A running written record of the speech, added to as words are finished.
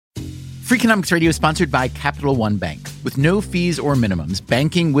Freakonomics Radio is sponsored by Capital One Bank. With no fees or minimums,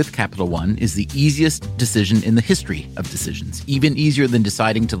 banking with Capital One is the easiest decision in the history of decisions, even easier than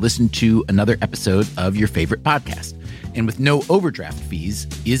deciding to listen to another episode of your favorite podcast. And with no overdraft fees,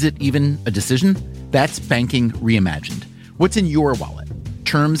 is it even a decision? That's banking reimagined. What's in your wallet?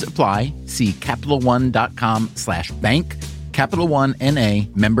 Terms apply. See CapitalOne.com/bank. Capital One N.A.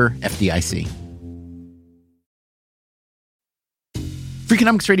 member FDIC.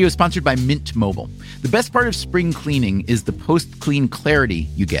 Freakonomics Radio is sponsored by Mint Mobile. The best part of spring cleaning is the post-clean clarity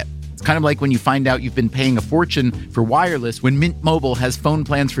you get. It's kind of like when you find out you've been paying a fortune for wireless when Mint Mobile has phone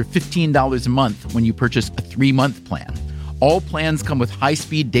plans for $15 a month when you purchase a 3-month plan. All plans come with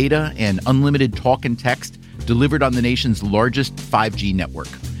high-speed data and unlimited talk and text delivered on the nation's largest 5G network.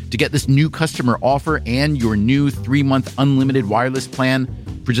 To get this new customer offer and your new 3-month unlimited wireless plan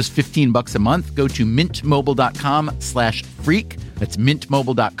for just $15 a month, go to mintmobile.com/freak. That's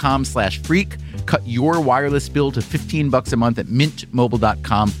mintmobile.com/freak. Cut your wireless bill to $15 a month at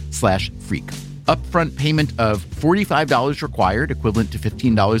mintmobile.com/freak. Upfront payment of $45 required, equivalent to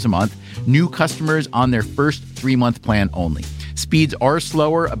 $15 a month. New customers on their first 3-month plan only. Speeds are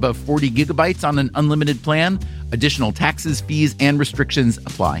slower, above 40 gigabytes on an unlimited plan. Additional taxes, fees, and restrictions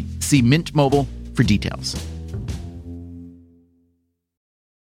apply. See Mint Mobile for details.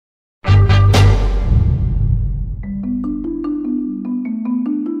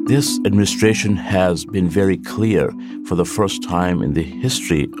 This administration has been very clear for the first time in the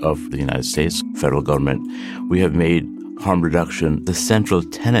history of the United States federal government. We have made harm reduction the central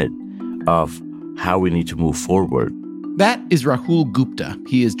tenet of how we need to move forward. That is Rahul Gupta.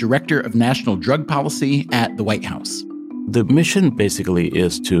 He is Director of National Drug Policy at the White House. The mission basically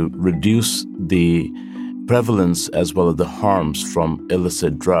is to reduce the prevalence as well as the harms from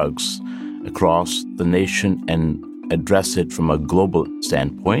illicit drugs across the nation and address it from a global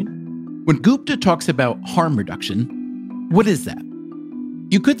standpoint. When Gupta talks about harm reduction, what is that?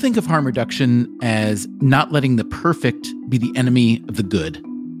 You could think of harm reduction as not letting the perfect be the enemy of the good.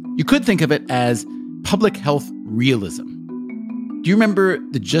 You could think of it as public health realism. Do you remember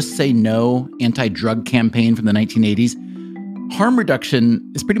the Just Say No anti-drug campaign from the 1980s? Harm reduction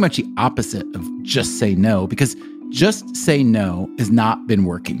is pretty much the opposite of Just Say No, because Just Say No has not been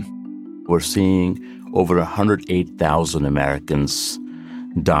working. We're seeing over 108,000 Americans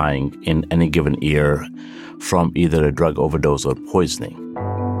dying in any given year from either a drug overdose or poisoning.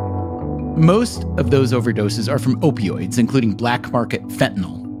 Most of those overdoses are from opioids, including black market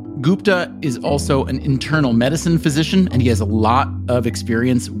fentanyl. Gupta is also an internal medicine physician, and he has a lot of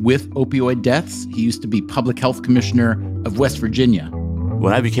experience with opioid deaths. He used to be public health commissioner of West Virginia.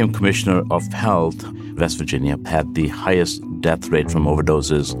 When I became commissioner of health, West Virginia had the highest death rate from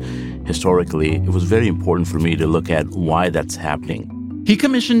overdoses historically. It was very important for me to look at why that's happening. He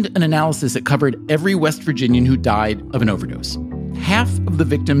commissioned an analysis that covered every West Virginian who died of an overdose. Half of the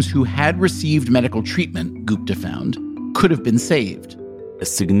victims who had received medical treatment, Gupta found, could have been saved. A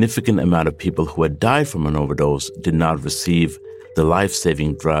significant amount of people who had died from an overdose did not receive the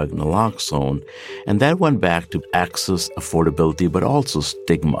life-saving drug naloxone, and that went back to access, affordability, but also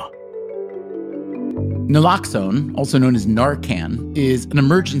stigma. Naloxone, also known as Narcan, is an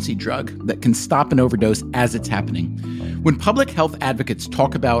emergency drug that can stop an overdose as it's happening. When public health advocates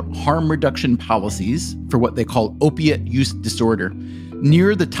talk about harm reduction policies for what they call opiate use disorder,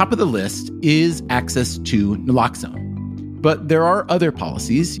 near the top of the list is access to naloxone. But there are other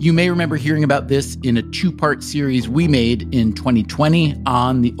policies. You may remember hearing about this in a 2-part series we made in 2020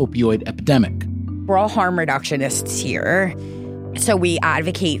 on the opioid epidemic. We're all harm reductionists here. So we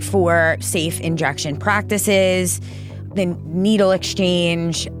advocate for safe injection practices, the needle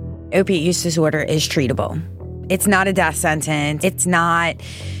exchange. Opiate use disorder is treatable. It's not a death sentence. It's a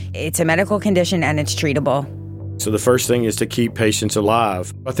medical condition and it's treatable. So the first thing is to keep patients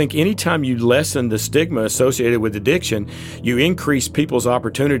alive. I think anytime you lessen the stigma associated with addiction, you increase people's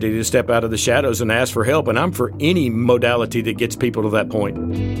opportunity to step out of the shadows and ask for help. And I'm for any modality that gets people to that point.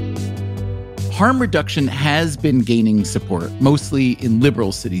 Harm reduction has been gaining support, mostly in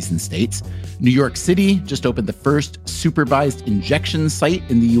liberal cities and states. New York City just opened the first supervised injection site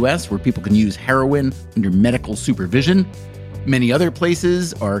in the U.S. where people can use heroin under medical supervision. Many other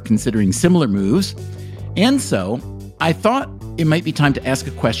places are considering similar moves. And so I thought it might be time to ask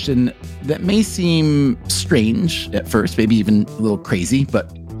a question that may seem strange at first, maybe even a little crazy,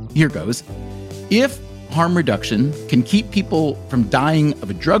 but here goes. If harm reduction can keep people from dying of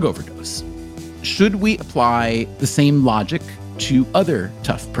a drug overdose, should we apply the same logic to other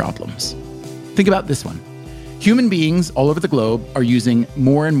tough problems? Think about this one. Human beings all over the globe are using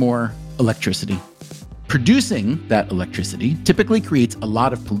more and more electricity. Producing that electricity typically creates a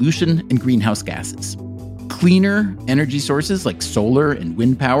lot of pollution and greenhouse gases. Cleaner energy sources like solar and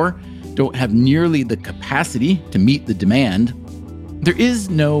wind power don't have nearly the capacity to meet the demand. There is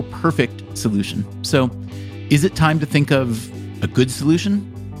no perfect solution. So, is it time to think of a good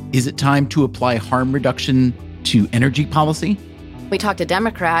solution? Is it time to apply harm reduction to energy policy? We talk to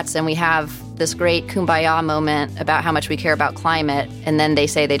Democrats and we have this great kumbaya moment about how much we care about climate, and then they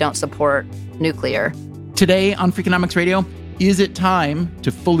say they don't support nuclear. Today on Freakonomics Radio, is it time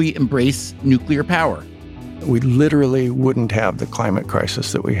to fully embrace nuclear power? We literally wouldn't have the climate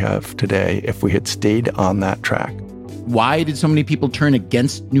crisis that we have today if we had stayed on that track. Why did so many people turn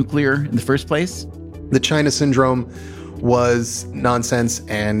against nuclear in the first place? The China syndrome was nonsense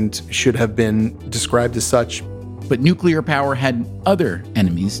and should have been described as such. But nuclear power had other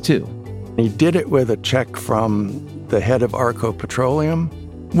enemies too. He did it with a check from the head of Arco Petroleum.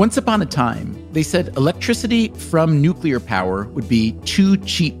 Once upon a time, they said electricity from nuclear power would be too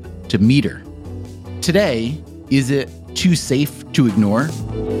cheap to meter. Today, is it too safe to ignore?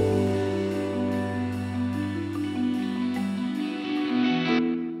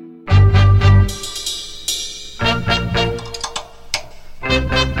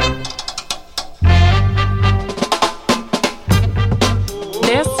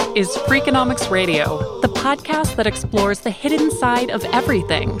 This is Freakonomics Radio, the podcast that explores the hidden side of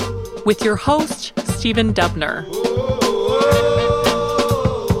everything, with your host, Stephen Dubner.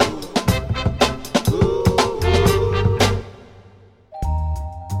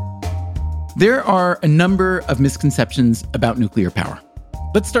 There are a number of misconceptions about nuclear power.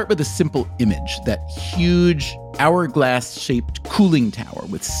 Let's start with a simple image, that huge hourglass-shaped cooling tower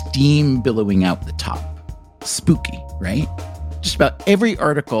with steam billowing out the top. Spooky, right? Just about every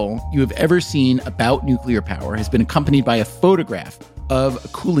article you have ever seen about nuclear power has been accompanied by a photograph of a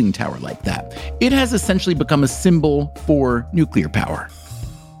cooling tower like that. It has essentially become a symbol for nuclear power.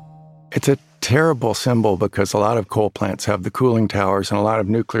 It's a terrible symbol because a lot of coal plants have the cooling towers and a lot of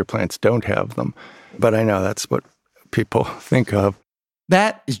nuclear plants don't have them. But I know that's what people think of.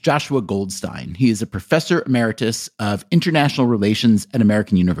 That is Joshua Goldstein. He is a professor emeritus of international relations at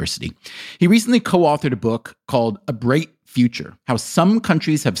American University. He recently co-authored a book called A Bright Future: How Some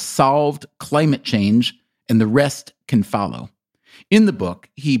Countries Have Solved Climate Change and the Rest Can Follow. In the book,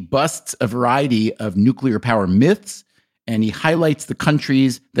 he busts a variety of nuclear power myths, and he highlights the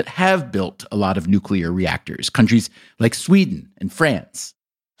countries that have built a lot of nuclear reactors, countries like Sweden and France.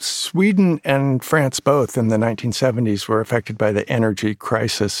 Sweden and France both in the 1970s were affected by the energy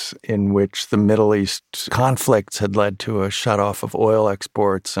crisis in which the Middle East conflicts had led to a shutoff of oil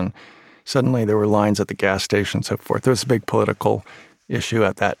exports, and suddenly there were lines at the gas station and so forth. There was a big political issue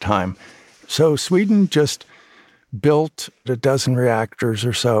at that time. So Sweden just built a dozen reactors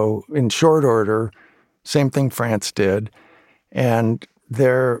or so in short order. Same thing France did. And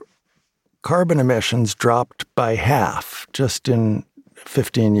their carbon emissions dropped by half just in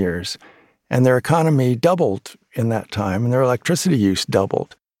 15 years. And their economy doubled in that time, and their electricity use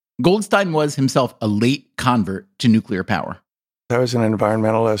doubled. Goldstein was himself a late convert to nuclear power. I was an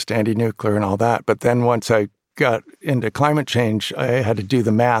environmentalist, anti-nuclear and all that. But then once I got into climate change, I had to do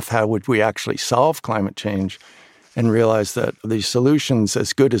the math. How would we actually solve climate change? And realize that these solutions,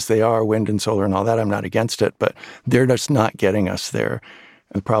 as good as they are, wind and solar and all that, I'm not against it, but they're just not getting us there.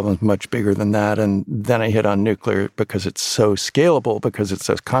 The problem's much bigger than that. And then I hit on nuclear because it's so scalable, because it's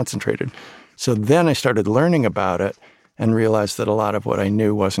so concentrated. So then I started learning about it and realized that a lot of what I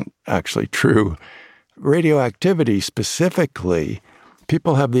knew wasn't actually true. Radioactivity specifically,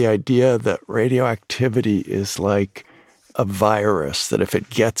 people have the idea that radioactivity is like a virus, that if it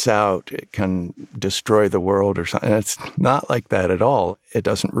gets out, it can destroy the world or something. And it's not like that at all. It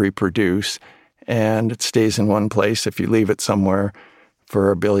doesn't reproduce, and it stays in one place. If you leave it somewhere for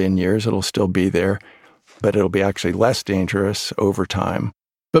 1 billion years, it'll still be there, but it'll be actually less dangerous over time.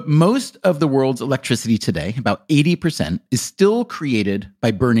 But most of the world's electricity today, about 80%, is still created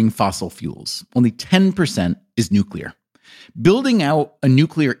by burning fossil fuels. Only 10% is nuclear. Building out a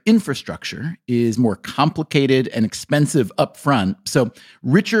nuclear infrastructure is more complicated and expensive upfront, so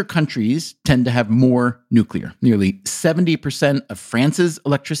richer countries tend to have more nuclear. Nearly 70% of France's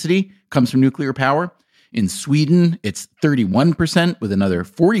electricity comes from nuclear power. In Sweden, it's 31%, with another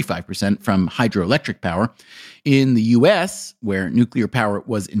 45% from hydroelectric power. In the US, where nuclear power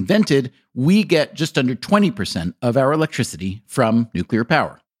was invented, we get just under 20% of our electricity from nuclear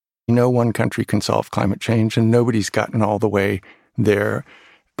power. No one country can solve climate change, and nobody's gotten all the way there.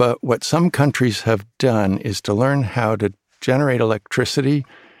 But what some countries have done is to learn how to generate electricity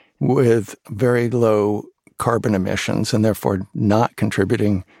with very low carbon emissions and therefore not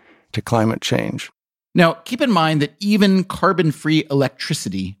contributing to climate change. Now, keep in mind that even carbon-free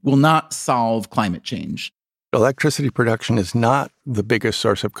electricity will not solve climate change. Electricity production is not the biggest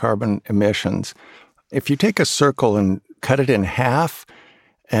source of carbon emissions. If you take a circle and cut it in half,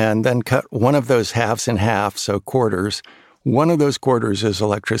 and then cut one of those halves in half, so quarters, one of those quarters is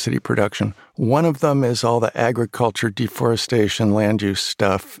electricity production. One of them is all the agriculture, deforestation, land use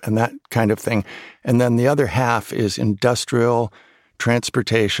stuff, and that kind of thing. And then the other half is industrial,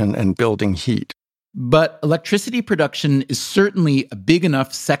 transportation, and building heat. But electricity production is certainly a big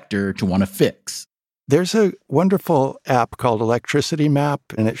enough sector to want to fix. There's a wonderful app called Electricity Map,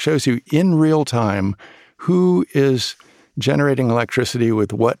 and it shows you in real time who is generating electricity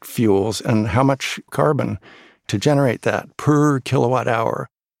with what fuels and how much carbon to generate that per kilowatt hour.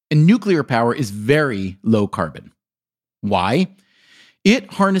 And nuclear power is very low carbon. Why?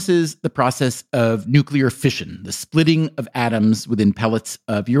 It harnesses the process of nuclear fission, the splitting of atoms within pellets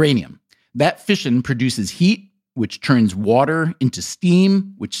of uranium. That fission produces heat, which turns water into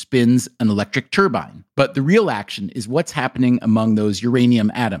steam, which spins an electric turbine. But the real action is what's happening among those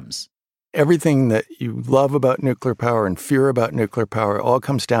uranium atoms. Everything that you love about nuclear power and fear about nuclear power all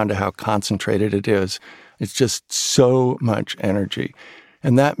comes down to how concentrated it is. It's just so much energy.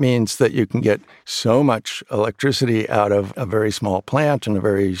 And that means that you can get so much electricity out of a very small plant and a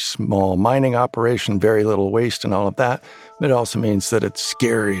very small mining operation, very little waste and all of that. But it also means that it's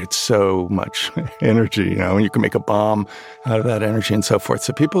scary. It's so much energy, and you can make a bomb out of that energy and so forth.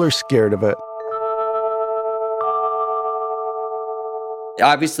 So people are scared of it.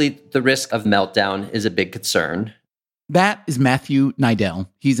 Obviously, the risk of meltdown is a big concern. That is Matthew Nidell.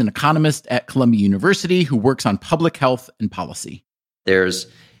 He's an economist at Columbia University who works on public health and policy. There's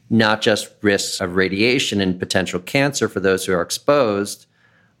not just risks of radiation and potential cancer for those who are exposed.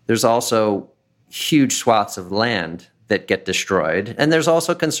 There's also huge swaths of land that get destroyed. And there's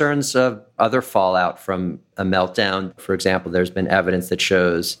also concerns of other fallout from a meltdown. For example, there's been evidence that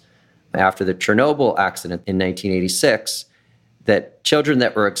shows after the Chernobyl accident in 1986 that children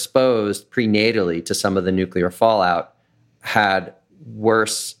that were exposed prenatally to some of the nuclear fallout had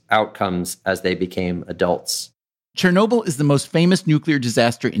worse outcomes as they became adults. Chernobyl is the most famous nuclear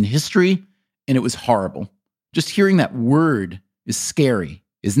disaster in history, and it was horrible. Just hearing that word is scary,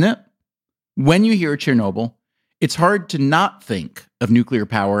 isn't it? When you hear Chernobyl, it's hard to not think of nuclear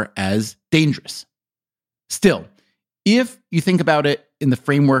power as dangerous. Still, if you think about it in the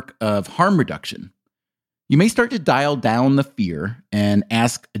framework of harm reduction, you may start to dial down the fear and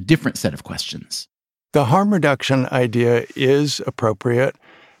ask a different set of questions. The harm reduction idea is appropriate.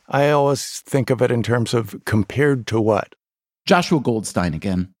 I always think of it in terms of compared to what? Joshua Goldstein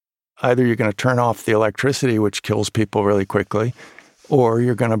again. Either you're going to turn off the electricity, which kills people really quickly, or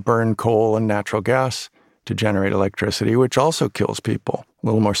you're going to burn coal and natural gas to generate electricity, which also kills people a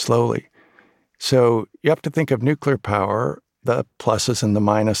little more slowly. So you have to think of nuclear power, the pluses and the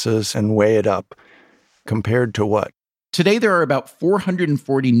minuses, and weigh it up. Compared to what? Today, there are about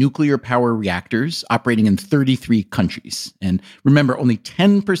 440 nuclear power reactors operating in 33 countries. And remember, only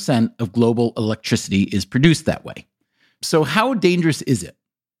 10% of global electricity is produced that way. So how dangerous is it?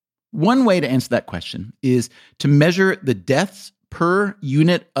 One way to answer that question is to measure the deaths per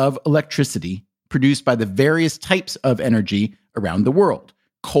unit of electricity produced by the various types of energy around the world: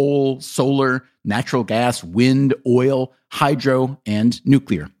 coal, solar, natural gas, wind, oil, hydro, and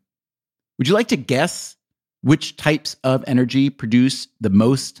nuclear. Would you like to guess which types of energy produce the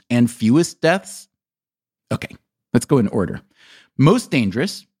most and fewest deaths? Okay, let's go in order. Most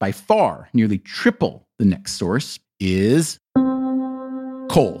dangerous, by far, nearly triple the next source, is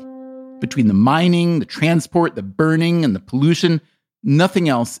coal. Between the mining, the transport, the burning, and the pollution, nothing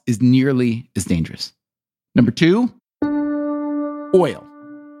else is nearly as dangerous. Number 2, oil.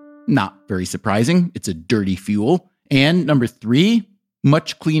 Not very surprising, it's a dirty fuel. And number 3,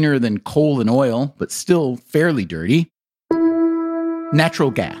 much cleaner than coal and oil, but still fairly dirty, natural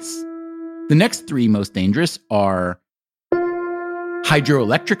gas. The next 3 most dangerous are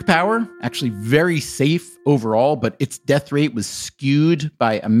hydroelectric power, actually very safe overall, but its death rate was skewed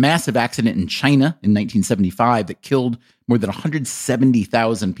by a massive accident in China in 1975 that killed more than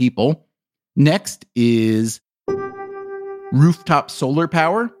 170,000 people. Next is rooftop solar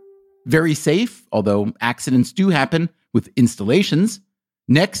power, very safe, although accidents do happen with installations.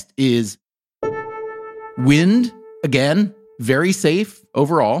 Next is wind, again, very safe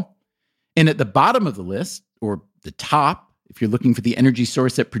overall. And at the bottom of the list, or the top, if you're looking for the energy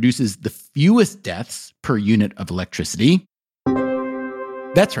source that produces the fewest deaths per unit of electricity,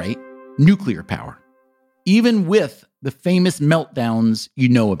 that's right, nuclear power. Even with the famous meltdowns you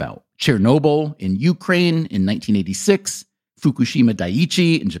know about, Chernobyl in Ukraine in 1986, Fukushima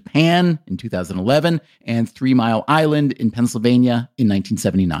Daiichi in Japan in 2011, and 3 Mile Island in Pennsylvania in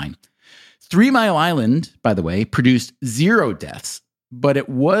 1979. 3 Mile Island, by the way, produced 0 deaths, but it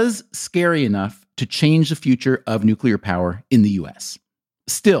was scary enough to change the future of nuclear power in the U.S.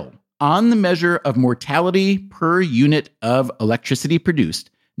 Still, on the measure of mortality per unit of electricity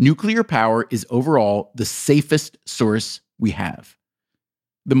produced, nuclear power is overall the safest source we have.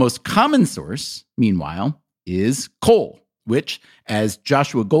 The most common source, meanwhile, is coal, which, as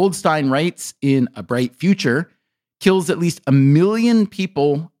Joshua Goldstein writes in A Bright Future, kills at least 1 million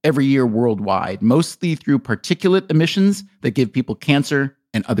people every year worldwide, mostly through particulate emissions that give people cancer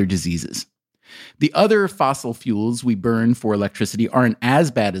and other diseases. The other fossil fuels we burn for electricity aren't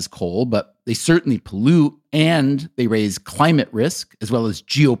as bad as coal, but they certainly pollute and they raise climate risk as well as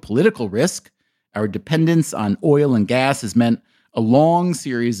geopolitical risk. Our dependence on oil and gas has meant a long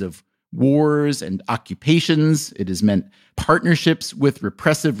series of wars and occupations. It has meant partnerships with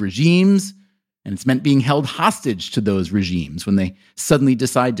repressive regimes, and it's meant being held hostage to those regimes when they suddenly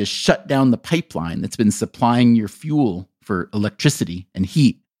decide to shut down the pipeline that's been supplying your fuel for electricity and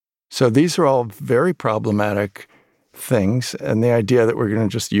heat. So these are all very problematic things, and the idea that we're going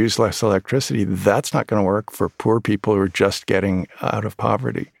to just use less electricity, that's not going to work for poor people who are just getting out of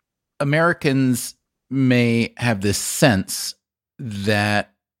poverty. Americans may have this sense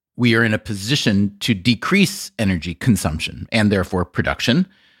that we are in a position to decrease energy consumption and therefore production.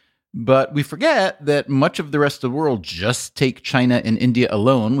 But we forget that much of the rest of the world, just take China and India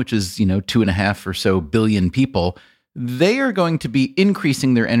alone, which is, 2.5 or so billion people, they are going to be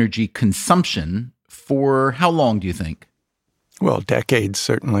increasing their energy consumption for how long, do you think? Well, decades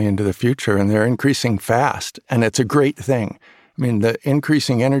certainly into the future, and they're increasing fast, and it's a great thing. I mean, the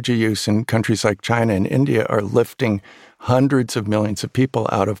increasing energy use in countries like China and India are lifting hundreds of millions of people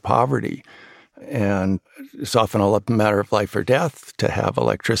out of poverty. And it's often a matter of life or death to have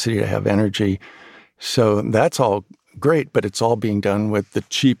electricity, to have energy. So that's all great, but it's all being done with the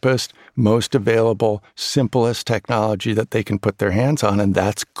cheapest, most available, simplest technology that they can put their hands on, and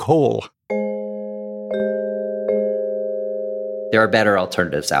that's coal. There are better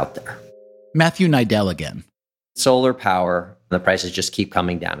alternatives out there. Matthew Nidell again. Solar power, the prices just keep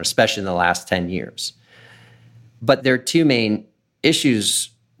coming down, especially in the last 10 years. But there are two main issues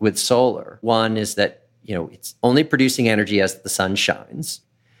with solar. One is that, it's only producing energy as the sun shines.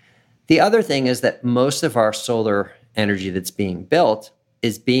 The other thing is that most of our solar energy that's being built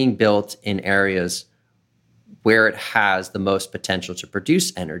is being built in areas where it has the most potential to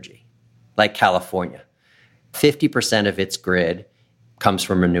produce energy, like California. 50% of its grid comes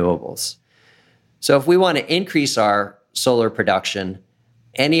from renewables. So if we want to increase our solar production,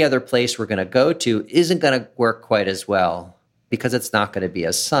 any other place we're going to go to isn't going to work quite as well because it's not going to be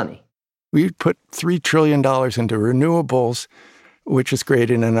as sunny. We put $3 trillion into renewables, which is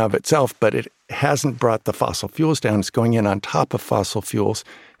great in and of itself, but it hasn't brought the fossil fuels down. It's going in on top of fossil fuels,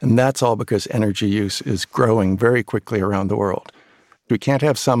 and that's all because energy use is growing very quickly around the world. We can't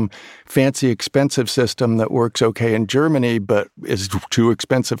have some fancy, expensive system that works okay in Germany, but is too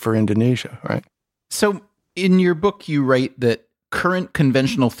expensive for Indonesia, right? So in your book, you write that current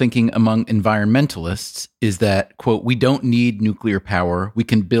conventional thinking among environmentalists is that, quote, we don't need nuclear power. We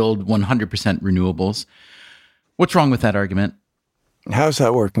can build 100% renewables. What's wrong with that argument? How's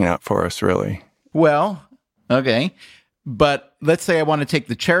that working out for us, really? Well, okay. But let's say I want to take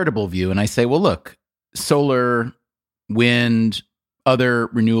the charitable view and I say, well, look, solar, wind, other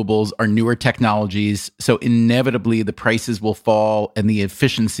renewables are newer technologies. So inevitably the prices will fall and the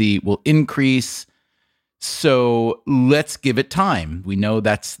efficiency will increase. So let's give it time. We know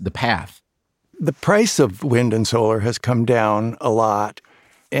that's the path. The price of wind and solar has come down a lot,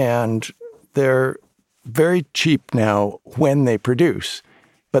 and they're very cheap now when they produce.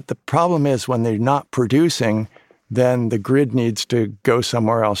 But the problem is when they're not producing, then the grid needs to go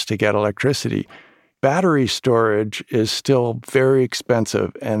somewhere else to get electricity. Battery storage is still very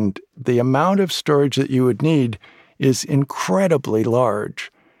expensive, and the amount of storage that you would need is incredibly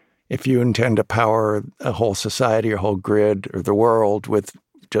large if you intend to power a whole society, a whole grid, or the world with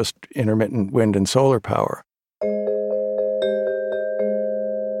just intermittent wind and solar power.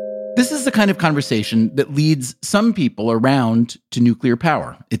 This is the kind of conversation that leads some people around to nuclear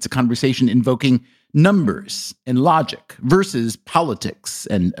power. It's a conversation invoking numbers and logic versus politics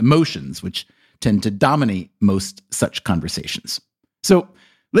and emotions, which tend to dominate most such conversations. So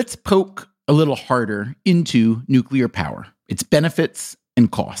let's poke a little harder into nuclear power, its benefits and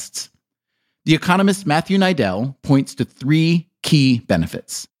costs. The economist Matthew Nidell points to 3 key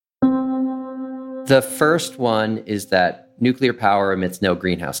benefits. The first one is that nuclear power emits no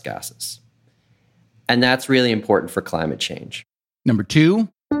greenhouse gases. And that's really important for climate change. Number 2.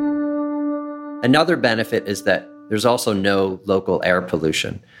 Another benefit is that there's also no local air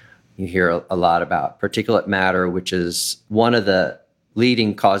pollution. You hear a lot about particulate matter, which is one of the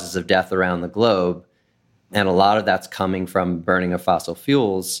leading causes of death around the globe. And a lot of that's coming from burning of fossil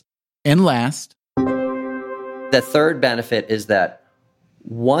fuels. And last, the third benefit is that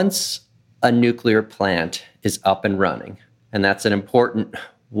once a nuclear plant is up and running, and that's an important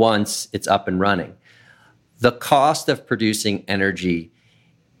once it's up and running, the cost of producing energy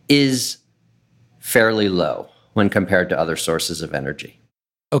is fairly low when compared to other sources of energy.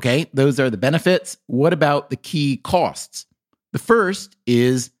 Okay, those are the benefits. What about the key costs? The first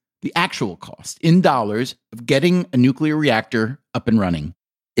is the actual cost in dollars of getting a nuclear reactor up and running.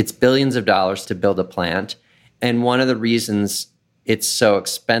 It's billions of dollars to build a plant. And one of the reasons it's so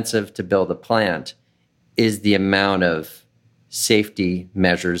expensive to build a plant is the amount of safety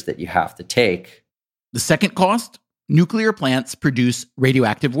measures that you have to take. The second cost, nuclear plants produce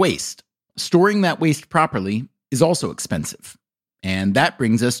radioactive waste. Storing that waste properly is also expensive. And that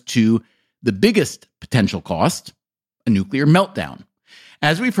brings us to the biggest potential cost, a nuclear meltdown.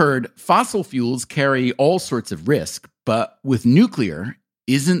 As we've heard, fossil fuels carry all sorts of risk, but with nuclear,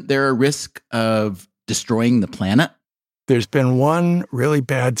 isn't there a risk of destroying the planet? There's been one really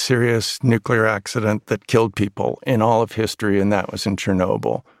bad, serious nuclear accident that killed people in all of history, and that was in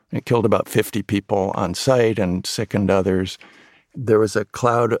Chernobyl. It killed about 50 people on site and sickened others. There was a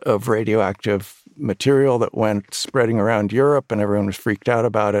cloud of radioactive material that went spreading around Europe, and everyone was freaked out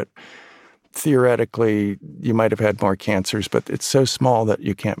about it. Theoretically, you might have had more cancers, but it's so small that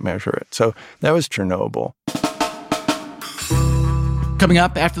you can't measure it. So that was Chernobyl. Coming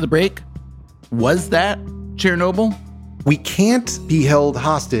up after the break, was that Chernobyl? We can't be held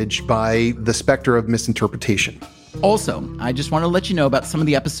hostage by the specter of misinterpretation. Also, I just want to let you know about some of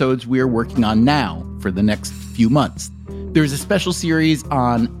the episodes we're working on now for the next few months. There's a special series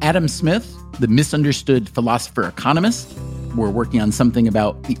on Adam Smith, the misunderstood philosopher-economist. We're working on something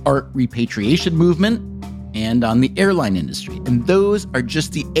about the art repatriation movement and on the airline industry. And those are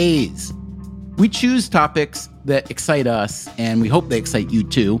just the A's. We choose topics that excite us, and we hope they excite you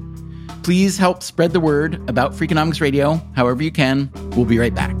too. Please help spread the word about Freakonomics Radio however you can. We'll be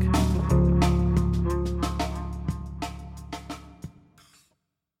right back.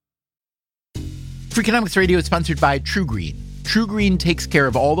 Freakonomics Radio is sponsored by TruGreen. TruGreen takes care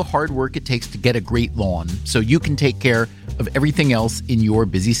of all the hard work it takes to get a great lawn, so you can take care of everything else in your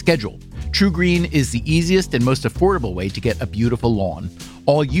busy schedule. TruGreen is the easiest and most affordable way to get a beautiful lawn.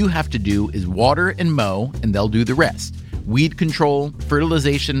 All you have to do is water and mow, and they'll do the rest. Weed control,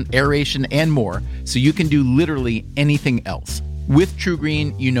 fertilization, aeration, and more, so you can do literally anything else. With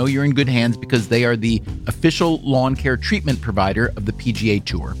TruGreen, you know you're in good hands because they are the official lawn care treatment provider of the PGA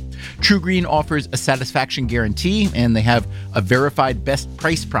Tour. TruGreen offers a satisfaction guarantee, and they have a verified best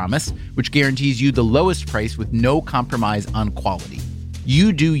price promise, which guarantees you the lowest price with no compromise on quality.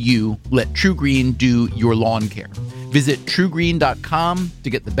 You do you, let TruGreen do your lawn care. Visit TruGreen.com to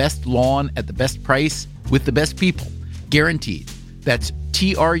get the best lawn at the best price with the best people. Guaranteed. That's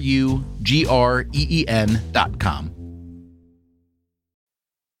TruGreen.com.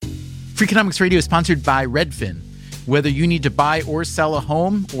 Freakonomics Radio is sponsored by Redfin. Whether you need to buy or sell a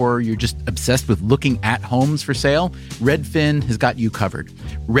home, or you're just obsessed with looking at homes for sale, Redfin has got you covered.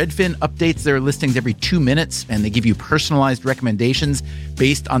 Redfin updates their listings every 2 minutes, and they give you personalized recommendations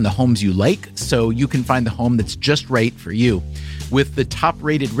based on the homes you like, so you can find the home that's just right for you. With the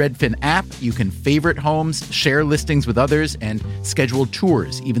top-rated Redfin app, you can favorite homes, share listings with others, and schedule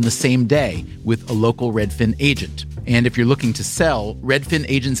tours even the same day with a local Redfin agent. And if you're looking to sell, Redfin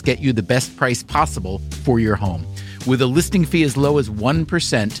agents get you the best price possible for your home. With a listing fee as low as 1%,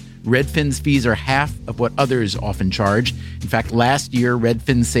 Redfin's fees are half of what others often charge. In fact, last year,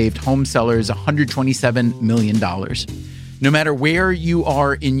 Redfin saved home sellers $127 million. No matter where you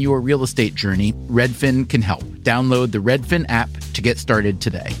are in your real estate journey, Redfin can help. Download the Redfin app to get started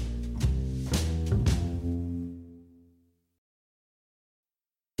today.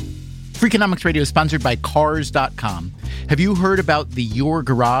 Freakonomics Radio is sponsored by Cars.com. Have you heard about the Your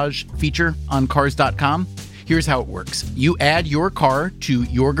Garage feature on Cars.com? Here's how it works. You add your car to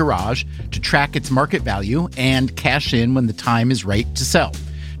your garage to track its market value and cash in when the time is right to sell.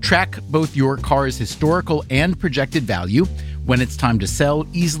 Track both your car's historical and projected value. When it's time to sell,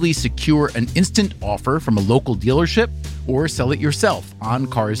 easily secure an instant offer from a local dealership or sell it yourself on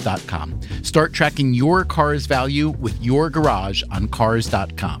Cars.com. Start tracking your car's value with your garage on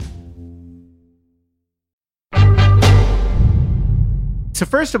Cars.com. So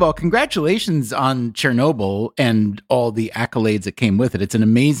first of all, congratulations on Chernobyl and all the accolades that came with it. It's an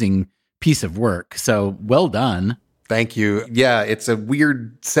amazing piece of work. So well done. Thank you. Yeah, it's a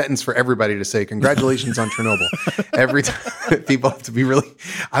weird sentence for everybody to say, congratulations on Chernobyl. Every time people have to be really,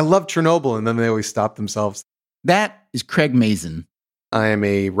 I love Chernobyl, and then they always stop themselves. That is Craig Mazin. I am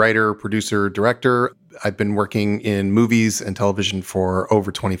a writer, producer, director. I've been working in movies and television for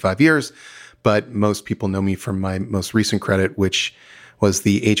over 25 years, but most people know me from my most recent credit, which was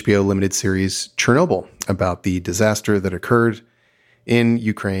the HBO limited series Chernobyl, about the disaster that occurred in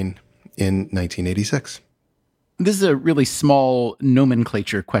Ukraine in 1986. This is a really small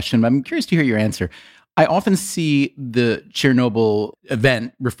nomenclature question, but I'm curious to hear your answer. I often see the Chernobyl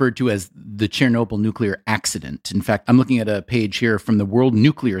event referred to as the Chernobyl nuclear accident. In fact, I'm looking at a page here from the World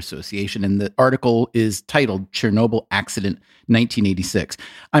Nuclear Association, and the article is titled Chernobyl Accident 1986.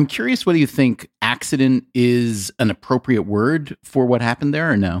 I'm curious whether you think accident is an appropriate word for what happened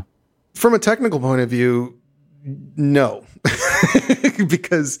there or no? From a technical point of view, no.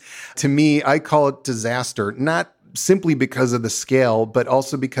 Because to me, I call it disaster, not simply because of the scale, but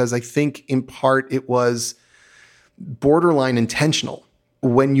also because I think in part it was borderline intentional.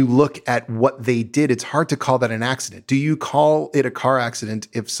 When you look at what they did, it's hard to call that an accident. Do you call it a car accident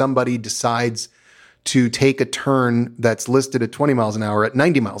if somebody decides to take a turn that's listed at 20 miles an hour at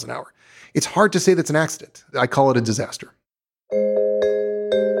 90 miles an hour? It's hard to say that's an accident. I call it a disaster.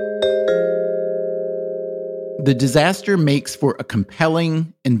 The disaster makes for a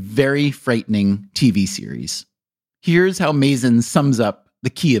compelling and very frightening TV series. Here's how Mazin sums up the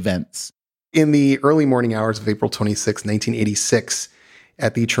key events. In the early morning hours of April 26, 1986,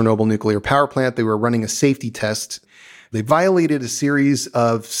 at the Chernobyl nuclear power plant, they were running a safety test. They violated a series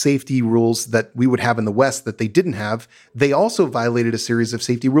of safety rules that we would have in the West that they didn't have. They also violated a series of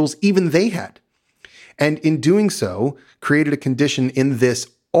safety rules even they had. And in doing so, created a condition in this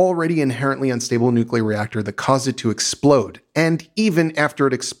already inherently unstable nuclear reactor that caused it to explode. And even after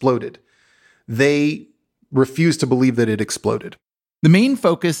it exploded, they refused to believe that it exploded. The main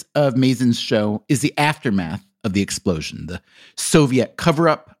focus of Mazin's show is the aftermath of the explosion, the Soviet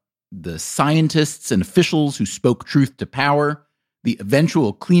cover-up, the scientists and officials who spoke truth to power, the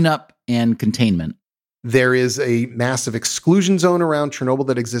eventual cleanup and containment. There is a massive exclusion zone around Chernobyl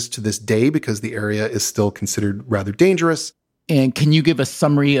that exists to this day because the area is still considered rather dangerous. And can you give a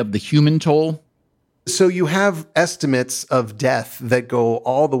summary of the human toll? So you have estimates of death that go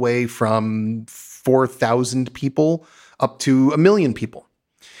all the way from 4,000 people up to 1 million people.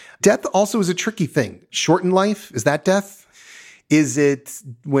 Death also is a tricky thing. Shortened life, is that death? Is it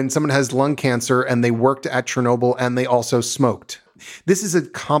when someone has lung cancer and they worked at Chernobyl and they also smoked? This is a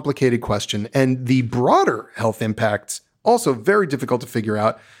complicated question. And the broader health impacts, also very difficult to figure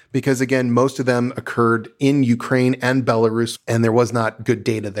out because, again, most of them occurred in Ukraine and Belarus, and there was not good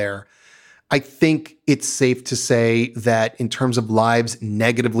data there. I think it's safe to say that in terms of lives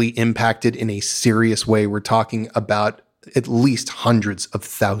negatively impacted in a serious way, we're talking about at least hundreds of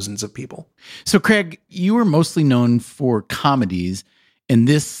thousands of people. So, Craig, you were mostly known for comedies, and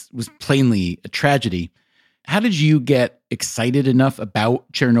this was plainly a tragedy. How did you get excited enough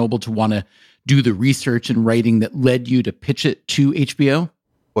about Chernobyl to want to do the research and writing that led you to pitch it to HBO?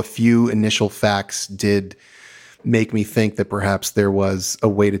 A few initial facts did make me think that perhaps there was a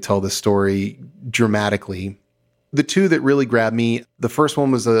way to tell the story dramatically. The two that really grabbed me, the first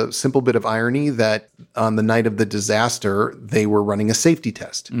one was a simple bit of irony that on the night of the disaster, they were running a safety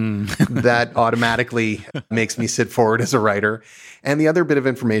test. That automatically makes me sit forward as a writer. And the other bit of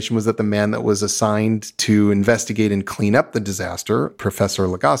information was that the man that was assigned to investigate and clean up the disaster, Professor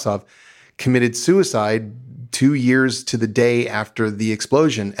Legasov, committed suicide 2 years to the day after the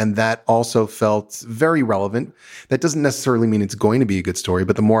explosion. And that also felt very relevant. That doesn't necessarily mean it's going to be a good story,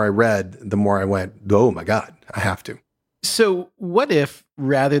 but the more I read, the more I went, oh my God, I have to. So what if,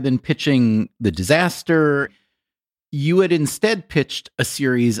 rather than pitching the disaster, you had instead pitched a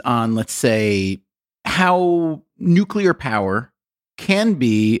series on, let's say, how nuclear power can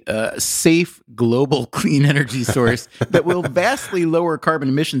be a safe global clean energy source that will vastly lower carbon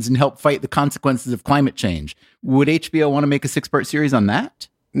emissions and help fight the consequences of climate change? Would HBO want to make a 6-part series on that?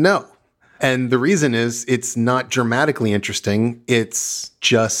 No. And the reason is it's not dramatically interesting. It's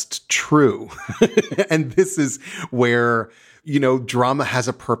just true. And this is where, drama has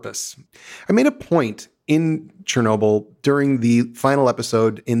a purpose. I made a point in Chernobyl during the final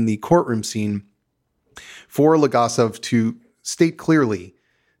episode in the courtroom scene for Legasov to state clearly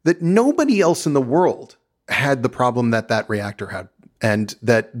that nobody else in the world had the problem that that reactor had, and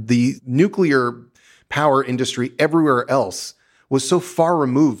that the nuclear power industry everywhere else was so far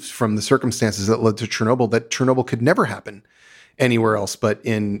removed from the circumstances that led to Chernobyl that Chernobyl could never happen anywhere else but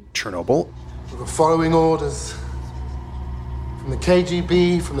in Chernobyl. The following orders from the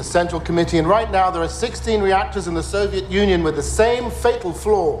KGB, from the Central Committee, and right now there are 16 reactors in the Soviet Union with the same fatal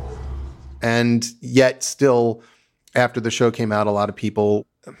flaw. And yet still, after the show came out, a lot of people,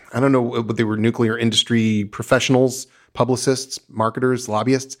 I don't know what they were, nuclear industry professionals, publicists, marketers,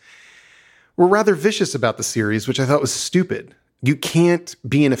 lobbyists, were rather vicious about the series, which I thought was stupid. You can't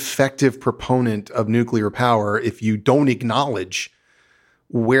be an effective proponent of nuclear power if you don't acknowledge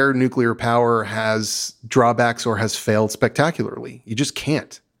where nuclear power has drawbacks or has failed spectacularly. You just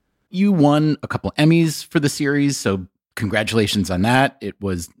can't. You won a couple Emmys for the series, so congratulations on that. It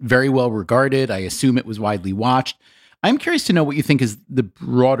was very well regarded. I assume it was widely watched. I'm curious to know what you think is the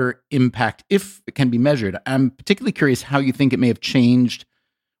broader impact, if it can be measured. I'm particularly curious how you think it may have changed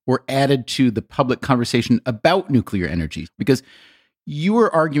or added to the public conversation about nuclear energy, because you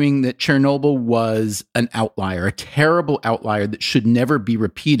were arguing that Chernobyl was an outlier, a terrible outlier that should never be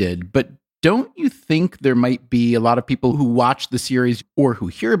repeated. But don't you think there might be a lot of people who watch the series or who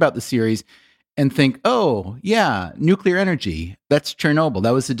hear about the series and think, oh, yeah, nuclear energy, that's Chernobyl.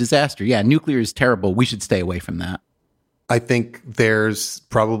 That was a disaster. Yeah, nuclear is terrible. We should stay away from that. I think there's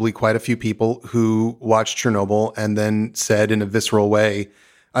probably quite a few people who watched Chernobyl and then said in a visceral way,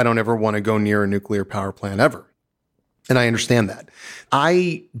 I don't ever want to go near a nuclear power plant ever. And I understand that.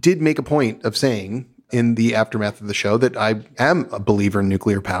 I did make a point of saying in the aftermath of the show that I am a believer in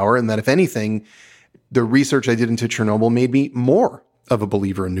nuclear power, and that if anything, the research I did into Chernobyl made me more of a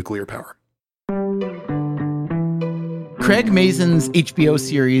believer in nuclear power. Craig Mazin's HBO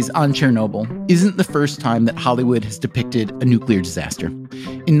series on Chernobyl isn't the first time that Hollywood has depicted a nuclear disaster.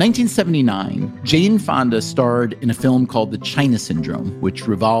 In 1979, Jane Fonda starred in a film called The China Syndrome, which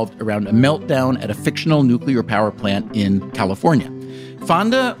revolved around a meltdown at a fictional nuclear power plant in California.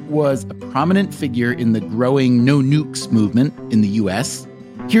 Fonda was a prominent figure in the growing no nukes movement in the U.S.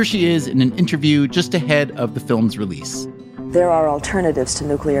 Here she is in an interview just ahead of the film's release. There are alternatives to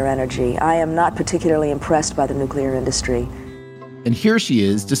nuclear energy. I am not particularly impressed by the nuclear industry. And here she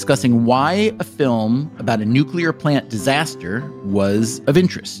is discussing why a film about a nuclear plant disaster was of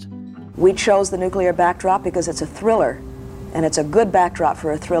interest. We chose the nuclear backdrop because it's a thriller, and it's a good backdrop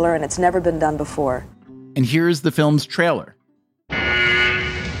for a thriller, and it's never been done before. And here's the film's trailer.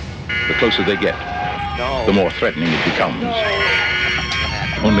 The closer they get, the more threatening it becomes.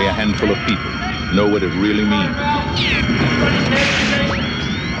 Only a handful of people know what it really means.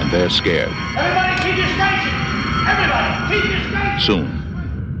 And they're scared. Everybody keep your station! Everybody keep your station!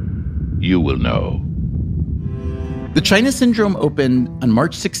 Soon, you will know. The China Syndrome opened on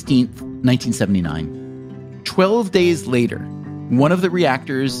March 16th, 1979. 12 days later, one of the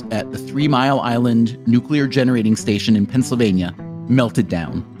reactors at the 3 Mile Island nuclear generating station in Pennsylvania melted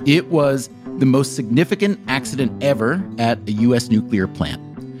down. It was the most significant accident ever at a U.S. nuclear plant.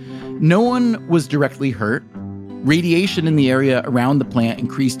 No one was directly hurt. Radiation in the area around the plant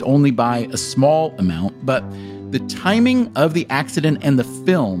increased only by a small amount, but the timing of the accident and the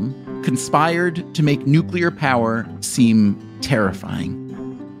film conspired to make nuclear power seem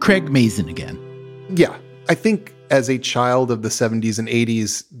terrifying. Craig Mazin again. Yeah, I think as a child of the 70s and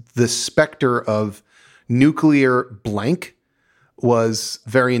 80s, the specter of nuclear blank was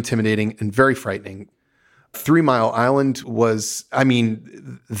very intimidating and very frightening. 3 Mile Island was,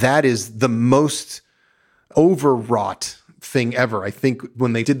 that is the most overwrought thing ever. I think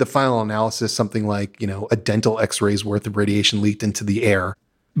when they did the final analysis, something like, a dental x-rays worth of radiation leaked into the air.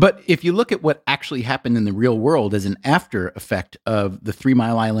 But if you look at what actually happened in the real world as an after effect of the 3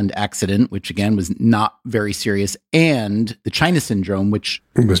 Mile Island accident, which again was not very serious, and the China Syndrome, which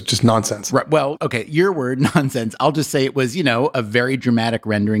it was just nonsense. Right, well, okay, your word, nonsense. I'll just say it was, a very dramatic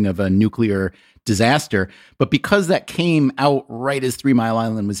rendering of a nuclear disaster. But because that came out right as 3 Mile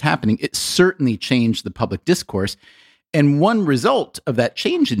Island was happening, it certainly changed the public discourse. And one result of that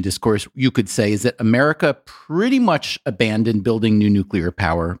change in discourse, you could say, is that America pretty much abandoned building new nuclear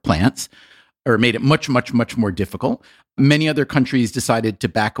power plants, or made it much, much, much more difficult. Many other countries decided to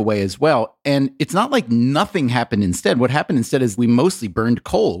back away as well. And it's not like nothing happened instead. What happened instead is we mostly burned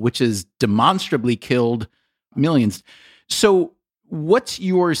coal, which has demonstrably killed millions. So what's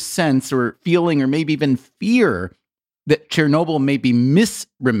your sense or feeling or maybe even fear that Chernobyl may be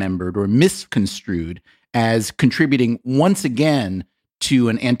misremembered or misconstrued as contributing once again to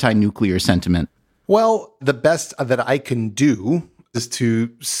an anti-nuclear sentiment? Well, the best that I can do is to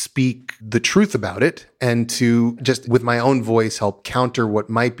speak the truth about it and to just with my own voice help counter what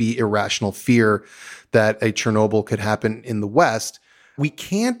might be irrational fear that a Chernobyl could happen in the West. We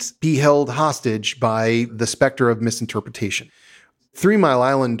can't be held hostage by the specter of misinterpretation. 3 Mile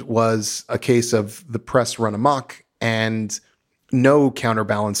Island was a case of the press run amok and no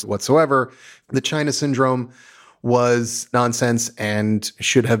counterbalance whatsoever. The China Syndrome was nonsense and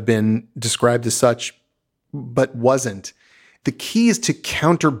should have been described as such, but wasn't. The key is to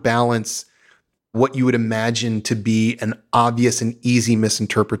counterbalance what you would imagine to be an obvious and easy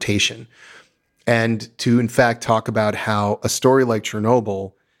misinterpretation, and to, in fact, talk about how a story like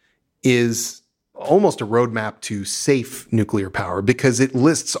Chernobyl is almost a roadmap to safe nuclear power, because it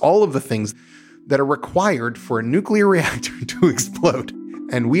lists all of the things that are required for a nuclear reactor to explode,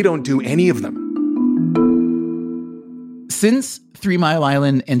 and we don't do any of them. Since 3 Mile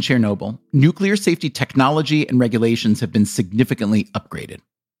Island and Chernobyl, nuclear safety technology and regulations have been significantly upgraded.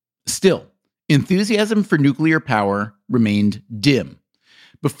 Still, enthusiasm for nuclear power remained dim.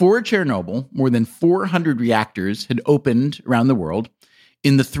 Before Chernobyl, more than 400 reactors had opened around the world.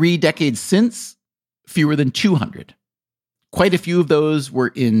 In the 3 decades since, fewer than 200. Quite a few of those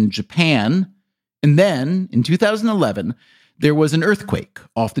were in Japan. And then, in 2011, there was an earthquake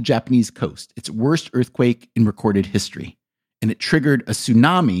off the Japanese coast, its worst earthquake in recorded history. And it triggered a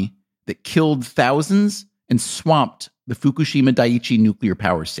tsunami that killed thousands and swamped the Fukushima Daiichi nuclear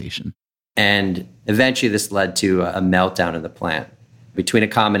power station. And eventually this led to a meltdown in the plant between a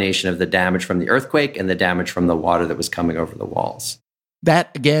combination of the damage from the earthquake and the damage from the water that was coming over the walls.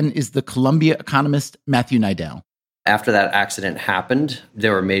 That, again, is the Columbia economist Matthew Nidell. After that accident happened,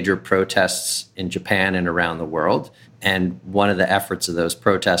 there were major protests in Japan and around the world. And one of the efforts of those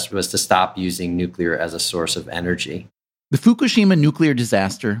protests was to stop using nuclear as a source of energy. The Fukushima nuclear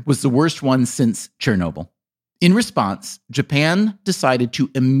disaster was the worst one since Chernobyl. In response, Japan decided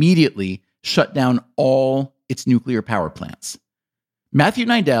to immediately shut down all its nuclear power plants. Matthew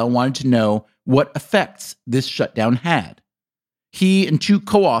Nidell wanted to know what effects this shutdown had. He and 2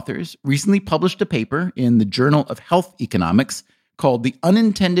 co-authors recently published a paper in the Journal of Health Economics called The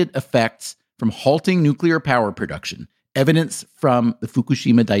Unintended Effects from Halting Nuclear Power Production, Evidence from the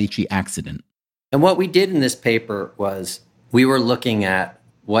Fukushima Daiichi Accident. And what we did in this paper was we were looking at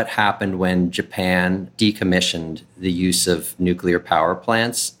what happened when Japan decommissioned the use of nuclear power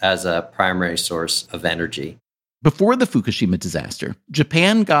plants as a primary source of energy. Before the Fukushima disaster,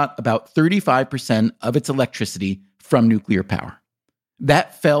 Japan got about 35% of its electricity from nuclear power.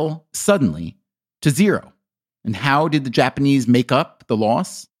 That fell suddenly to 0. And how did the Japanese make up the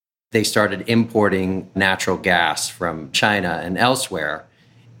loss? They started importing natural gas from China and elsewhere.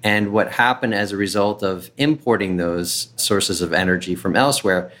 And what happened as a result of importing those sources of energy from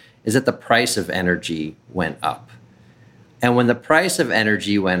elsewhere is that the price of energy went up. And when the price of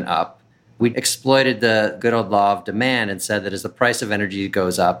energy went up, we exploited the good old law of demand and said that as the price of energy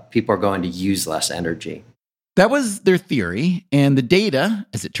goes up, people are going to use less energy. That was their theory, and the data,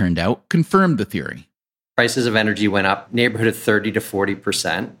 as it turned out, confirmed the theory. Prices of energy went up neighborhood of 30 to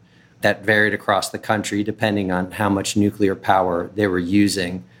 40%. That varied across the country depending on how much nuclear power they were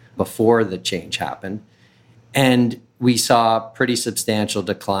using before the change happened. And we saw pretty substantial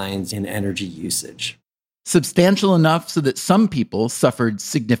declines in energy usage. Substantial enough so that some people suffered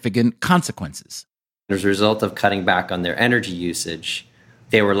significant consequences. As a result of cutting back on their energy usage,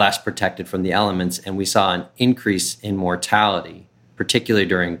 they were less protected from the elements, and we saw an increase in mortality, particularly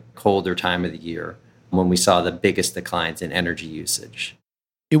during colder time of the year, when we saw the biggest declines in energy usage.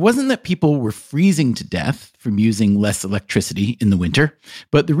 It wasn't that people were freezing to death from using less electricity in the winter,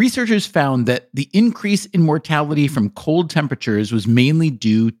 but the researchers found that the increase in mortality from cold temperatures was mainly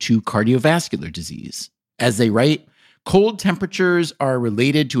due to cardiovascular disease. As they write, cold temperatures are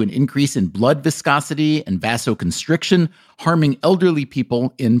related to an increase in blood viscosity and vasoconstriction, harming elderly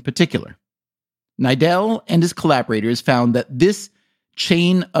people in particular. Nidell and his collaborators found that this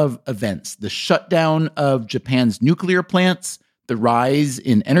chain of events, the shutdown of Japan's nuclear plants, the rise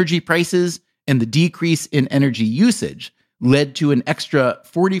in energy prices, and the decrease in energy usage, led to an extra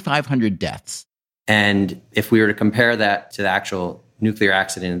 4,500 deaths. And if we were to compare that to the actual nuclear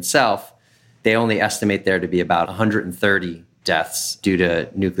accident itself, they only estimate there to be about 130 deaths due to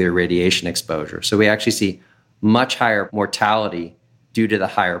nuclear radiation exposure. So we actually see much higher mortality due to the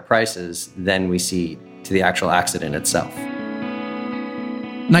higher prices than we see to the actual accident itself.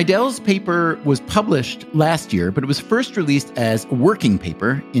 Nidell's paper was published last year, but it was first released as a working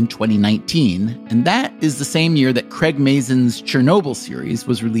paper in 2019, and that is the same year that Craig Mazin's Chernobyl series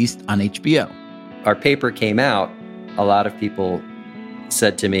was released on HBO. Our paper came out, a lot of people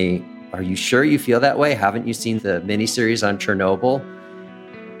said to me, "Are you sure you feel that way? Haven't you seen the miniseries on Chernobyl?"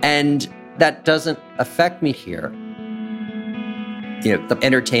 And that doesn't affect me here. You know, the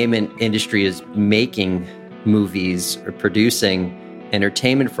entertainment industry is making movies or producing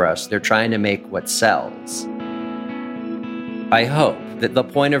entertainment for us. They're trying to make what sells. I hope that the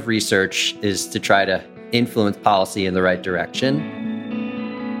point of research is to try to influence policy in the right direction.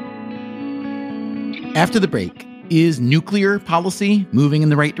 After the break, is nuclear policy moving in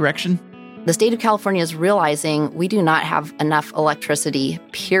the right direction? The state of California is realizing we do not have enough electricity,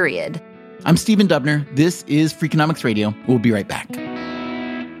 period. I'm Stephen Dubner. This is Freakonomics Radio. We'll be right back.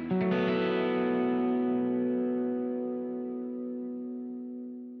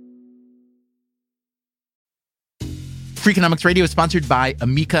 Freakonomics Radio is sponsored by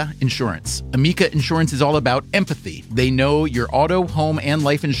Amica Insurance. Amica Insurance is all about empathy. They know your auto, home, and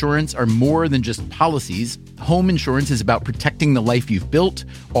life insurance are more than just policies. Home insurance is about protecting the life you've built.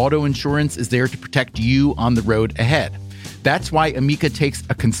 Auto insurance is there to protect you on the road ahead. That's why Amica takes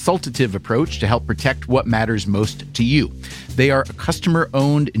a consultative approach to help protect what matters most to you. They are a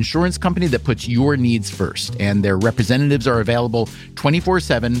customer-owned insurance company that puts your needs first, and their representatives are available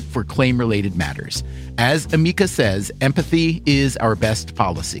 24/7 for claim-related matters. As Amica says, empathy is our best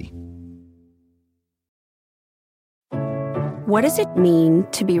policy. What does it mean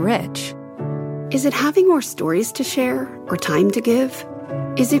to be rich? Is it having more stories to share or time to give?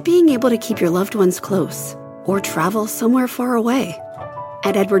 Is it being able to keep your loved ones close or travel somewhere far away?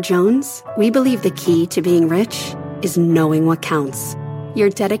 At Edward Jones, we believe the key to being rich is knowing what counts.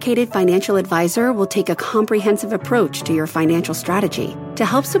 Your dedicated financial advisor will take a comprehensive approach to your financial strategy to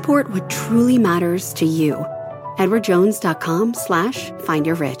help support what truly matters to you.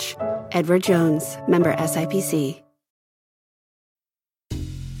 EdwardJones.com/findyourrich. Edward Jones, member SIPC.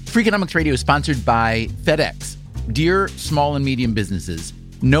 Freakonomics Radio is sponsored by FedEx. Dear small and medium businesses,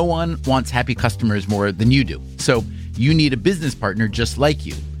 no one wants happy customers more than you do. So you need a business partner just like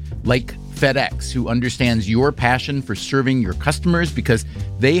you, like FedEx, who understands your passion for serving your customers because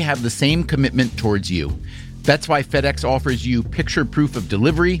they have the same commitment towards you. That's why FedEx offers you picture proof of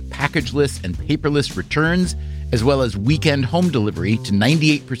delivery, packageless and paperless returns, as well as weekend home delivery to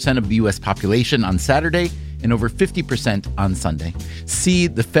 98% of the U.S. population on Saturday and over 50% on Sunday. See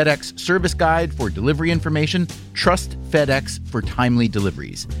the FedEx service guide for delivery information. Trust FedEx for timely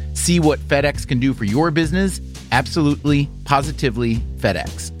deliveries. See what FedEx can do for your business. Absolutely, positively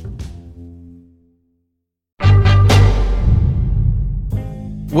FedEx.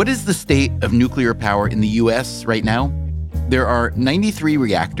 What is the state of nuclear power in the U.S. right now? There are 93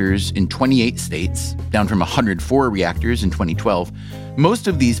 reactors in 28 states, down from 104 reactors in 2012. Most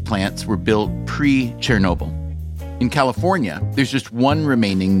of these plants were built pre-Chernobyl. In California, there's just one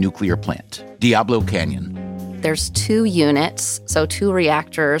remaining nuclear plant, Diablo Canyon. There's 2 units, so 2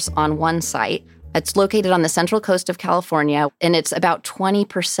 reactors on one site. It's located on the central coast of California, and it's about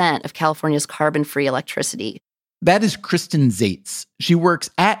 20% of California's carbon-free electricity. That is Kristen Zaitz. She works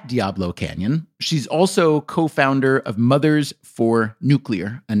at Diablo Canyon. She's also co-founder of Mothers for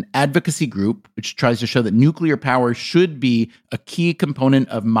Nuclear, an advocacy group which tries to show that nuclear power should be a key component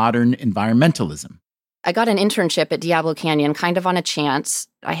of modern environmentalism. I got an internship at Diablo Canyon kind of on a chance.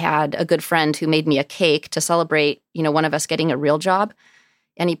 I had a good friend who made me a cake to celebrate, one of us getting a real job,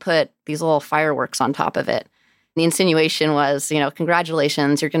 and he put these little fireworks on top of it. The insinuation was,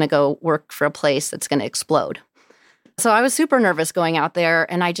 congratulations, you're going to go work for a place that's going to explode. So I was super nervous going out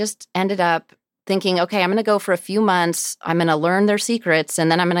there, and I just ended up thinking, okay, I'm going to go for a few months. I'm going to learn their secrets,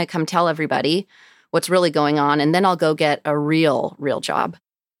 and then I'm going to come tell everybody what's really going on, and then I'll go get a real job.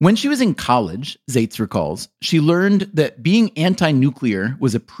 When she was in college, Zaitz recalls, she learned that being anti-nuclear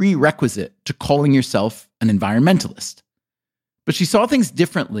was a prerequisite to calling yourself an environmentalist. But she saw things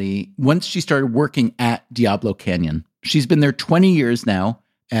differently once she started working at Diablo Canyon. She's been there 20 years now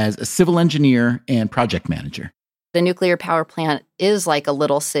as a civil engineer and project manager. The nuclear power plant is like a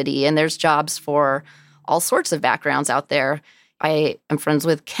little city, and there's jobs for all sorts of backgrounds out there. I am friends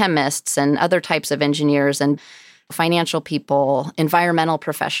with chemists and other types of engineers and financial people, environmental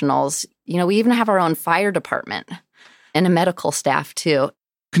professionals. We even have our own fire department and a medical staff, too.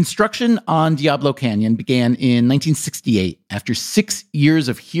 Construction on Diablo Canyon began in 1968 after 6 years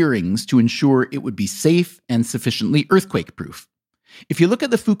of hearings to ensure it would be safe and sufficiently earthquake-proof. If you look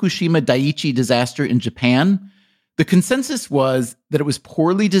at the Fukushima Daiichi disaster in Japan, the consensus was that it was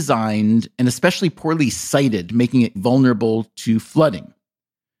poorly designed and especially poorly sited, making it vulnerable to flooding.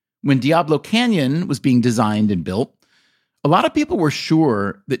 When Diablo Canyon was being designed and built, a lot of people were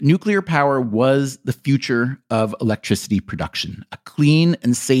sure that nuclear power was the future of electricity production, a clean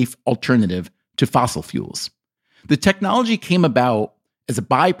and safe alternative to fossil fuels. The technology came about as a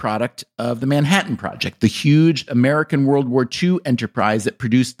byproduct of the Manhattan Project, the huge American World War II enterprise that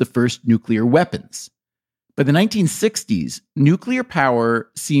produced the first nuclear weapons. By the 1960s, nuclear power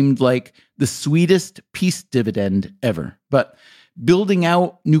seemed like the sweetest peace dividend ever. But building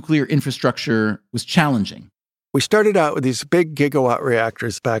out nuclear infrastructure was challenging. We started out with these big gigawatt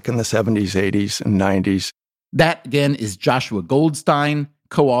reactors back in the 70s, 80s, and 90s. That, again, is Joshua Goldstein,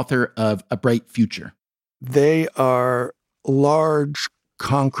 co-author of A Bright Future. They are large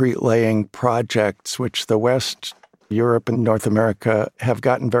concrete-laying projects which the West, Europe, and North America have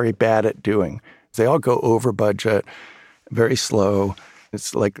gotten very bad at doing. They all go over budget, very slow.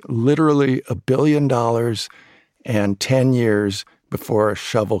 It's like literally $1 billion and 10 years before a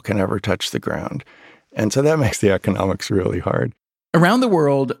shovel can ever touch the ground. And so that makes the economics really hard. Around the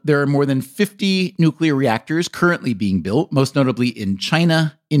world, there are more than 50 nuclear reactors currently being built, most notably in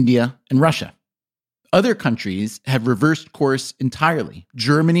China, India, and Russia. Other countries have reversed course entirely.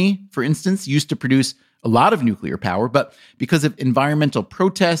 Germany, for instance, used to produce a lot of nuclear power, but because of environmental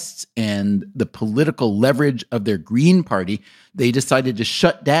protests and the political leverage of their Green Party, they decided to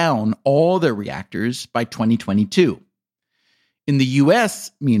shut down all their reactors by 2022. In the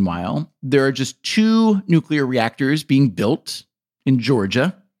US, meanwhile, there are just 2 nuclear reactors being built in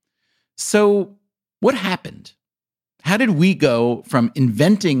Georgia. So what happened? How did we go from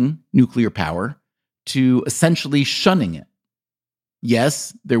inventing nuclear power to essentially shunning it?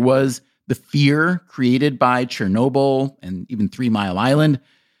 Yes, there was the fear created by Chernobyl and even 3 Mile Island,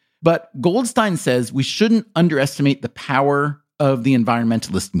 but Goldstein says we shouldn't underestimate the power of the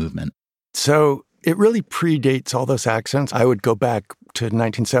environmentalist movement. So it really predates all those accidents. I would go back to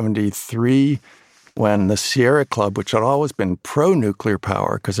 1973 when the Sierra Club, which had always been pro-nuclear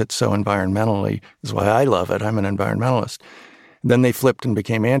power because it's so environmentally, is why I love it. I'm an environmentalist. Then they flipped and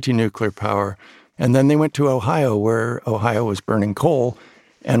became anti-nuclear power. And then they went to Ohio, where Ohio was burning coal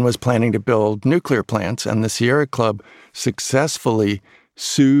and was planning to build nuclear plants. And the Sierra Club successfully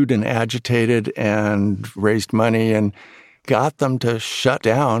sued and agitated and raised money and got them to shut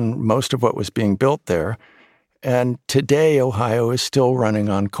down most of what was being built there. And today, Ohio is still running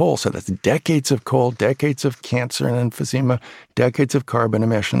on coal. So that's decades of coal, decades of cancer and emphysema, decades of carbon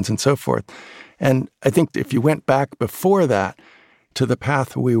emissions, and so forth. And I think if you went back before that to the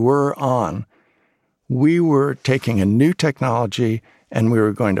path we were on, we were taking a new technology and we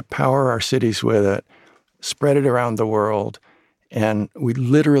were going to power our cities with it, spread it around the world, and we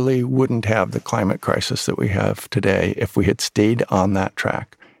literally wouldn't have the climate crisis that we have today if we had stayed on that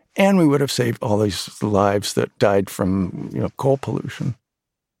track. And we would have saved all these lives that died from, coal pollution.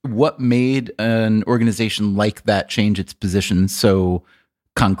 What made an organization like that change its position so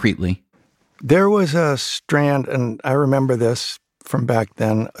concretely? There was a strand, and I remember this from back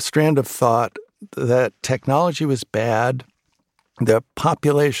then, a strand of thought that technology was bad, the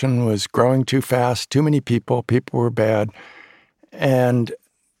population was growing too fast, too many people were bad. And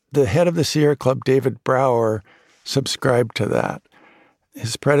the head of the Sierra Club, David Brower, subscribed to that.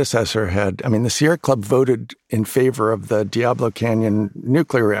 His predecessor the Sierra Club voted in favor of the Diablo Canyon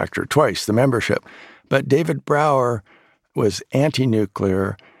nuclear reactor twice, the membership. But David Brower was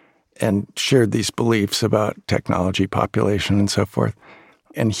anti-nuclear and shared these beliefs about technology, population, and so forth.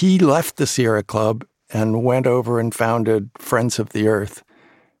 And he left the Sierra Club and went over and founded Friends of the Earth,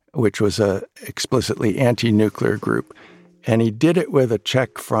 which was a explicitly anti-nuclear group. And he did it with a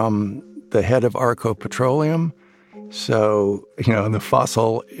check from the head of Arco Petroleum. So, the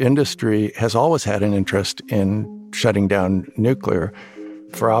fossil industry has always had an interest in shutting down nuclear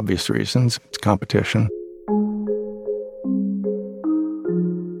for obvious reasons. It's competition.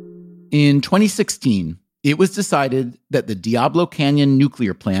 In 2016, it was decided that the Diablo Canyon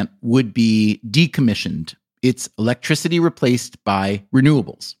nuclear plant would be decommissioned, its electricity replaced by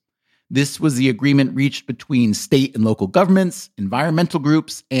renewables. This was the agreement reached between state and local governments, environmental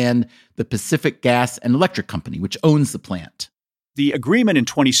groups, and the Pacific Gas and Electric Company, which owns the plant. The agreement in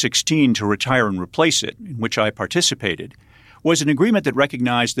 2016 to retire and replace it, in which I participated, was an agreement that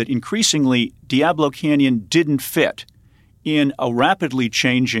recognized that increasingly Diablo Canyon didn't fit in a rapidly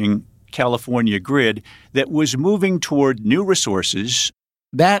changing California grid that was moving toward new resources.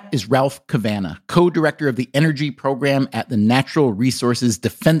 That is Ralph Cavanagh, co-director of the energy program at the Natural Resources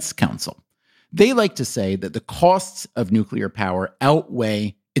Defense Council. They like to say that the costs of nuclear power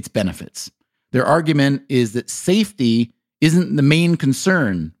outweigh its benefits. Their argument is that safety isn't the main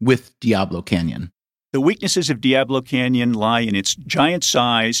concern with Diablo Canyon. The weaknesses of Diablo Canyon lie in its giant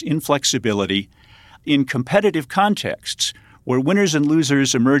size, inflexibility, in competitive contexts where winners and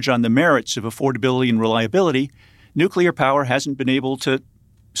losers emerge on the merits of affordability and reliability. Nuclear power hasn't been able to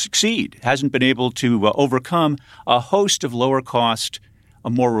succeed, hasn't been able to overcome a host of lower cost,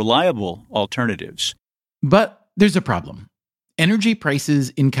 more reliable alternatives. But there's a problem. Energy prices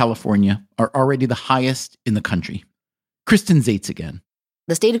in California are already the highest in the country. Kristen Zaitz again.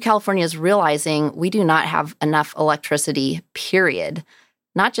 The state of California is realizing we do not have enough electricity, period.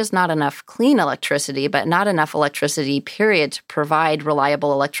 Not just not enough clean electricity, but not enough electricity, period, to provide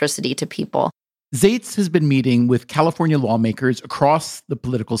reliable electricity to people. Zaitz has been meeting with California lawmakers across the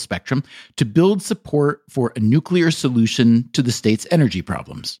political spectrum to build support for a nuclear solution to the state's energy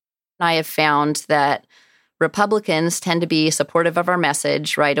problems. I have found that Republicans tend to be supportive of our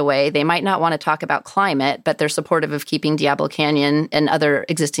message right away. They might not want to talk about climate, but they're supportive of keeping Diablo Canyon and other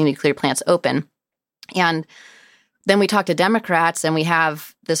existing nuclear plants open. And then we talk to Democrats and we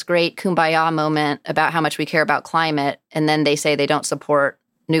have this great kumbaya moment about how much we care about climate, and then they say they don't support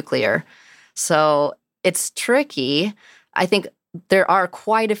nuclear. So it's tricky. I think there are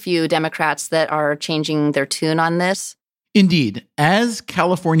quite a few Democrats that are changing their tune on this. Indeed, as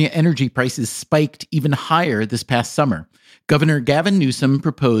California energy prices spiked even higher this past summer, Governor Gavin Newsom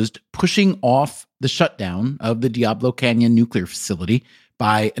proposed pushing off the shutdown of the Diablo Canyon nuclear facility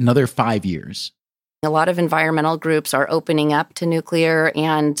by another 5 years. A lot of environmental groups are opening up to nuclear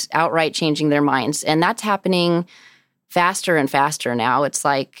and outright changing their minds. And that's happening faster and faster now. It's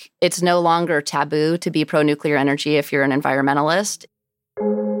like it's no longer taboo to be pro-nuclear energy if you're an environmentalist.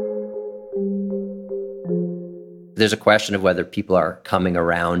 There's a question of whether people are coming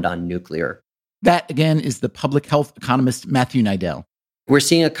around on nuclear. That, again, is the public health economist Matthew Nidell. We're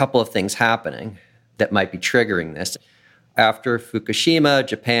seeing a couple of things happening that might be triggering this. After Fukushima,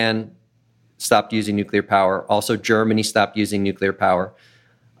 Japan stopped using nuclear power. Also, Germany stopped using nuclear power.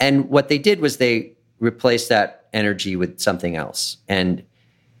 And what they did was they replaced that energy with something else. And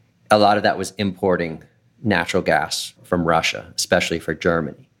a lot of that was importing natural gas from Russia, especially for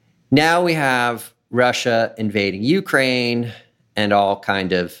Germany. Now we have Russia invading Ukraine and all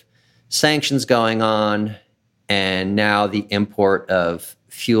kind of sanctions going on. And now the import of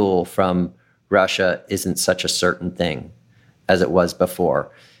fuel from Russia isn't such a certain thing as it was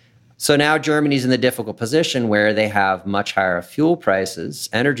before. So now Germany's in the difficult position where they have much higher fuel prices,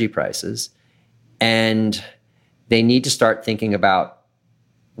 energy prices, and they need to start thinking about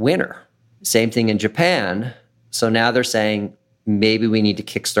winter. Same thing in Japan. So now they're saying maybe we need to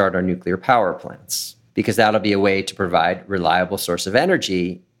kickstart our nuclear power plants because that'll be a way to provide reliable source of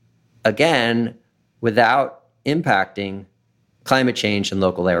energy, again, without impacting climate change and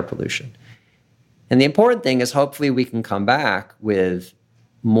local air pollution. And the important thing is hopefully we can come back with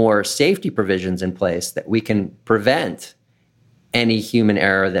more safety provisions in place that we can prevent any human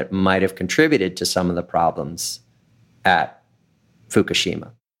error that might have contributed to some of the problems at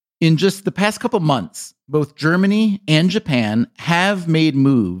Fukushima. In just the past couple months, both Germany and Japan have made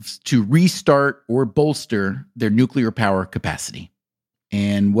moves to restart or bolster their nuclear power capacity.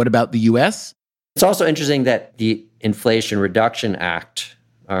 And what about the U.S.? It's also interesting that the Inflation Reduction Act,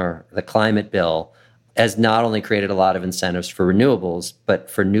 or the climate bill, has not only created a lot of incentives for renewables, but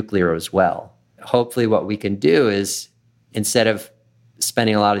for nuclear as well. Hopefully what we can do is, instead of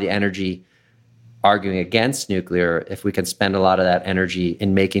spending a lot of the energy arguing against nuclear, if we can spend a lot of that energy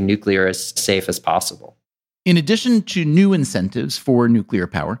in making nuclear as safe as possible. In addition to new incentives for nuclear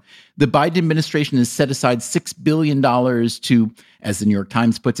power, the Biden administration has set aside $6 billion to, as the New York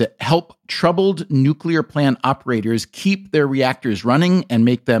Times puts it, help troubled nuclear plant operators keep their reactors running and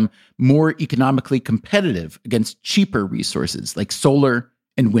make them more economically competitive against cheaper resources like solar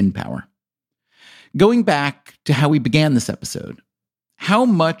and wind power. Going back to how we began this episode, how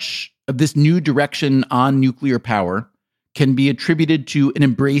much of this new direction on nuclear power can be attributed to an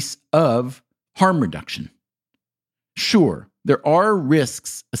embrace of harm reduction? Sure, there are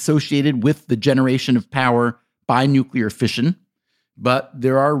risks associated with the generation of power by nuclear fission, but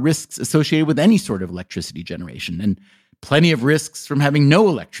there are risks associated with any sort of electricity generation, and plenty of risks from having no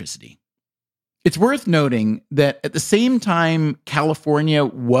electricity. It's worth noting that at the same time California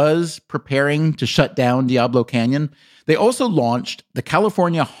was preparing to shut down Diablo Canyon, they also launched the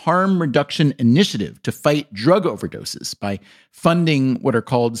California Harm Reduction Initiative to fight drug overdoses by funding what are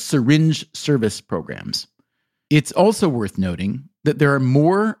called syringe service programs. It's also worth noting that there are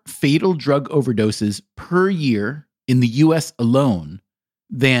more fatal drug overdoses per year in the U.S. alone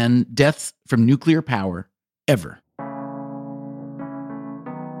than deaths from nuclear power ever.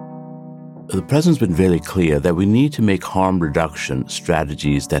 The president's been very clear that we need to make harm reduction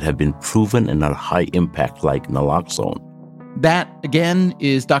strategies that have been proven and are high impact, like naloxone. That, again,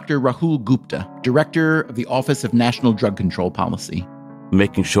 is Dr. Rahul Gupta, director of the Office of National Drug Control Policy.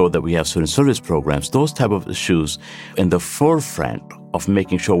 Making sure that we have certain service programs, those type of issues in the forefront of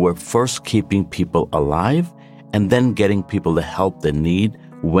making sure we're first keeping people alive and then getting people the help they need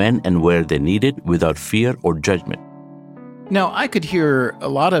when and where they need it without fear or judgment. Now, I could hear a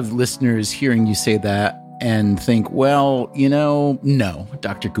lot of listeners hearing you say that and think, well, no,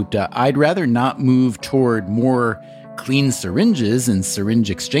 Dr. Gupta, I'd rather not move toward more clean syringes and syringe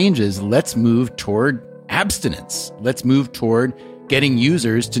exchanges. Let's move toward abstinence. Let's move toward getting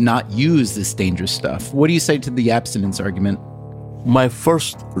users to not use this dangerous stuff. What do you say to the abstinence argument? My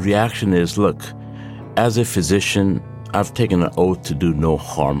first reaction is, look, as a physician, I've taken an oath to do no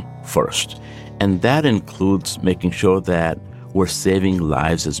harm first. And that includes making sure that we're saving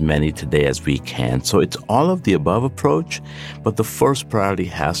lives as many today as we can. So it's all of the above approach, but the first priority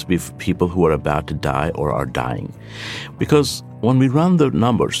has to be for people who are about to die or are dying. Because when we run the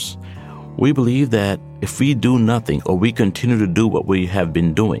numbers, we believe that if we do nothing or we continue to do what we have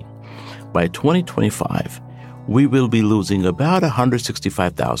been doing, by 2025, we will be losing about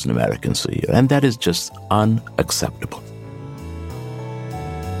 165,000 Americans a year, and that is just unacceptable.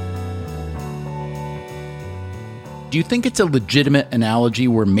 Do you think it's a legitimate analogy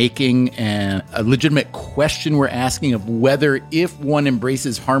we're making and a legitimate question we're asking of whether if one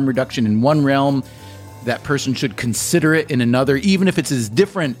embraces harm reduction in one realm, that person should consider it in another, even if it's as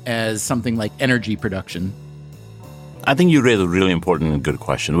different as something like energy production? I think you raise a really important and good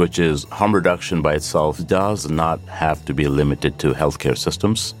question, which is harm reduction by itself does not have to be limited to healthcare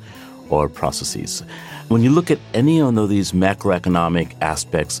systems or processes. When you look at any one of these macroeconomic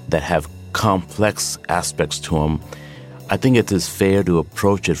aspects that have complex aspects to them, I think it is fair to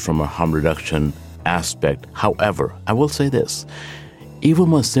approach it from a harm reduction aspect. However, I will say this.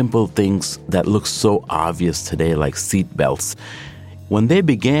 Even with simple things that look so obvious today, like seat belts, when they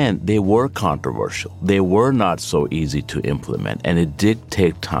began, they were controversial. They were not so easy to implement, and it did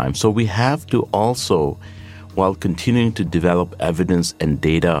take time. So we have to also, while continuing to develop evidence and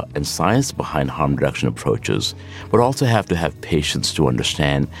data and science behind harm reduction approaches, but also have to have patience to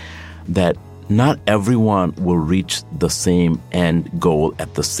understand that not everyone will reach the same end goal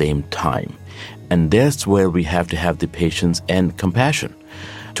at the same time. And that's where we have to have the patience and compassion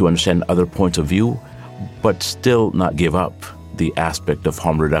to understand other points of view, but still not give up the aspect of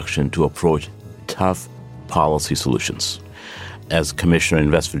harm reduction to approach tough policy solutions. As commissioner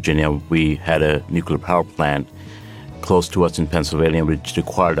in West Virginia, we had a nuclear power plant close to us in Pennsylvania, which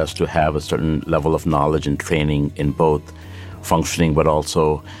required us to have a certain level of knowledge and training in both functioning, but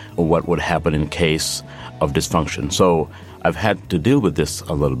also what would happen in case of dysfunction. So I've had to deal with this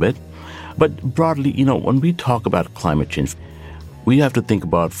a little bit. But broadly, when we talk about climate change, we have to think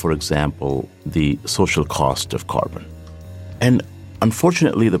about, for example, the social cost of carbon. And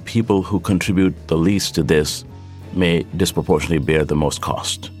unfortunately, the people who contribute the least to this may disproportionately bear the most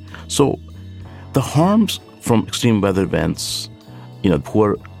cost. So the harms from extreme weather events,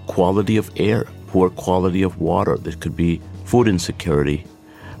 poor quality of air, poor quality of water, there could be food insecurity,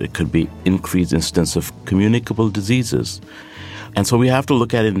 it could be increased incidence of communicable diseases. And so we have to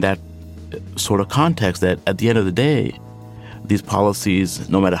look at it in that sort of context that at the end of the day, these policies,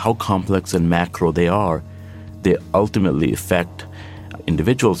 no matter how complex and macro they are, they ultimately affect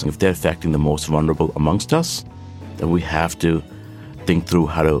individuals. And if they're affecting the most vulnerable amongst us, then we have to think through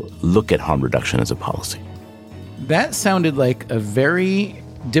how to look at harm reduction as a policy. That sounded like a very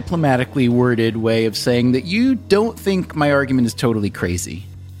diplomatically worded way of saying that you don't think my argument is totally crazy.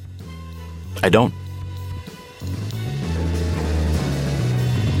 I don't.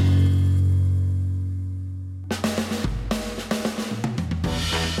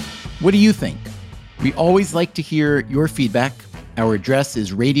 What do you think? We always like to hear your feedback. Our address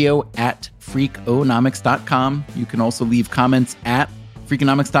is radio@freakonomics.com. You can also leave comments at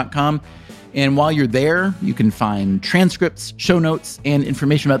freakonomics.com. And while you're there, you can find transcripts, show notes, and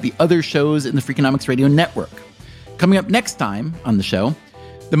information about the other shows in the Freakonomics Radio Network. Coming up next time on the show,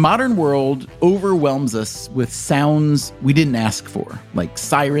 the modern world overwhelms us with sounds we didn't ask for, like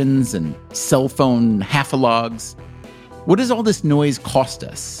sirens and cell phone half-a-logs. What does all this noise cost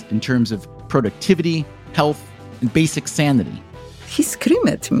us in terms of productivity, health, and basic sanity? He screamed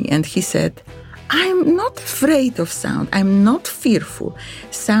at me and he said, I'm not afraid of sound. I'm not fearful.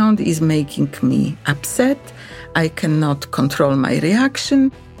 Sound is making me upset. I cannot control my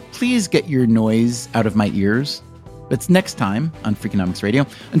reaction. Please get your noise out of my ears. That's next time on Freakonomics Radio.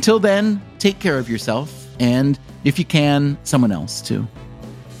 Until then, take care of yourself and, if you can, someone else too.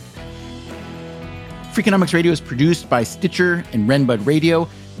 Freakonomics Radio is produced by Stitcher and Renbud Radio.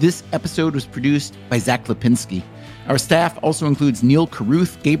 This episode was produced by Zach Lipinski. Our staff also includes Neil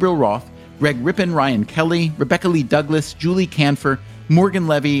Carruth, Gabriel Roth, Greg Rippin, Ryan Kelly, Rebecca Lee Douglas, Julie Canfer, Morgan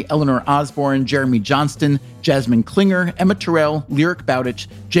Levy, Eleanor Osborne, Jeremy Johnston, Jasmine Klinger, Emma Terrell, Lyric Bowditch,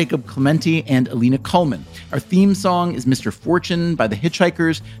 Jacob Clementi, and Alina Kuhlman. Our theme song is Mr. Fortune by The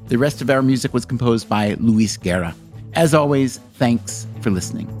Hitchhikers. The rest of our music was composed by Luis Guerra. As always, thanks for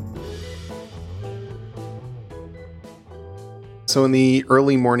listening. So in the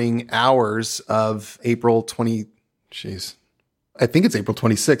early morning hours of April 26th,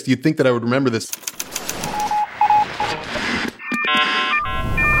 you'd think that I would remember this.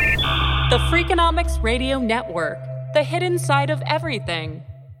 The Freakonomics Radio Network, the hidden side of everything.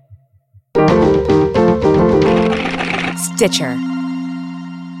 Stitcher.